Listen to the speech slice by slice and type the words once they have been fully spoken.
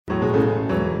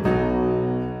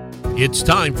It's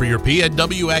time for your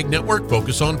PNW Ag Network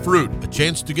Focus on Fruit, a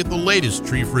chance to get the latest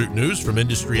tree fruit news from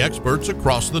industry experts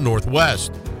across the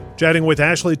Northwest. Chatting with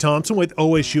Ashley Thompson with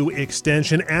OSU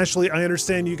Extension. Ashley, I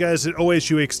understand you guys at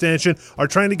OSU Extension are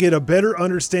trying to get a better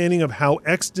understanding of how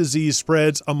X disease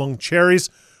spreads among cherries.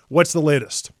 What's the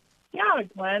latest? Yeah,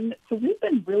 Glenn. So we've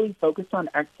been really focused on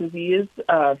X disease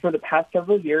for the past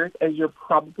several years, as you're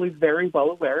probably very well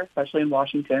aware, especially in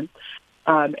Washington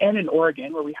and in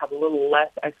Oregon, where we have a little less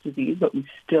X disease, but we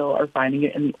still are finding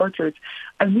it in the orchards.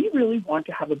 And we really want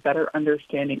to have a better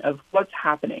understanding of what's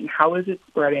happening, how is it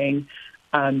spreading,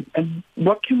 and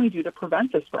what can we do to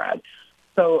prevent the spread.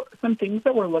 So some things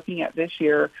that we're looking at this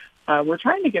year, we're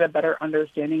trying to get a better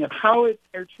understanding of how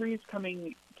are trees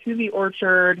coming to the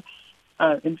orchard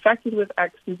infected with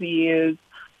X disease,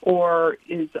 or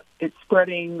is it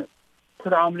spreading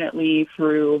predominantly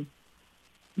through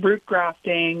root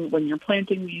grafting when you're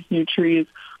planting these new trees?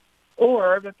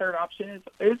 Or the third option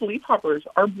is leafhoppers.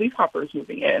 Are leafhoppers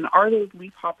moving it? And are those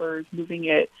leafhoppers moving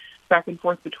it back and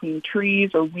forth between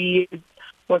trees or weeds?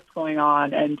 What's going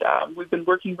on? And we've been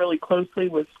working really closely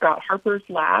with Scott Harper's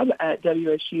lab at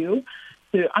WSU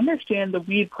to understand the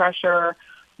weed pressure,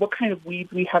 what kind of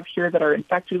weeds we have here that are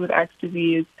infected with X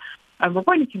disease. And we're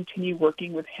going to continue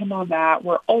working with him on that.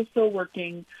 We're also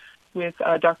working with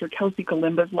Dr. Kelsey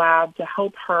Kalimba's lab to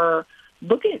help her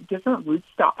look at different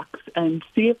rootstocks and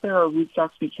see if there are rootstocks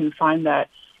we can find that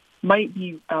might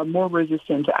be more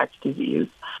resistant to X disease.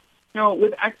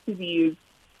 With X disease,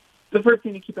 the first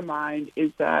thing to keep in mind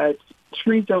is that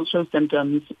trees don't show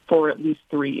symptoms for at least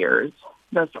 3 years.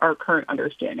 That's our current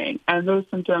understanding. And those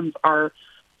symptoms are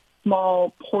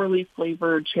small, poorly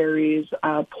flavored cherries,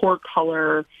 poor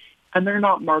color, and they're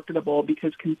not marketable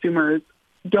because consumers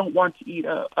don't want to eat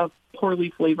a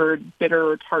poorly flavored, bitter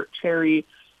or tart cherry.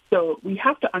 So we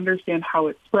have to understand how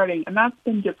it's spreading, and that's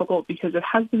been difficult because it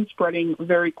has been spreading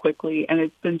very quickly, and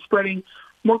it's been spreading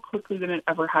more quickly than it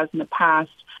ever has in the past.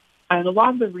 And a lot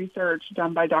of the research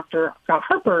done by Dr. Scott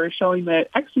Harper is showing that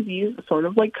X disease, sort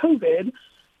of like COVID,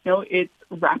 it's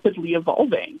rapidly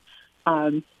evolving.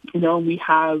 We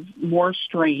have more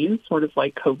strains, sort of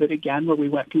like COVID again, where we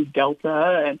went through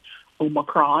Delta and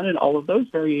Omicron and all of those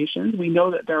variations. We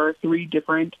know that there are 3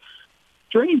 different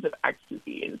strains of X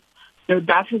disease.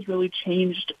 That has really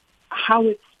changed how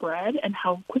it's spread and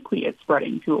how quickly it's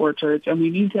spreading through orchards. And we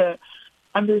need to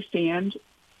understand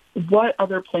what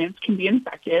other plants can be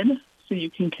infected so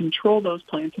you can control those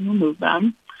plants and remove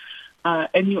them.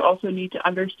 And you also need to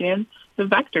understand the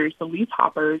vectors, the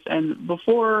leafhoppers. And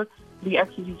before the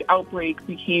X disease outbreak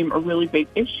became a really big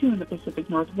issue in the Pacific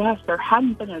Northwest, there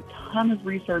hadn't been a ton of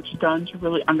research done to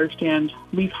really understand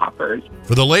leafhoppers.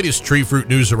 For the latest tree fruit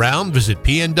news around, visit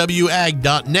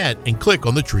pnwag.net and click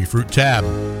on the Tree Fruit tab.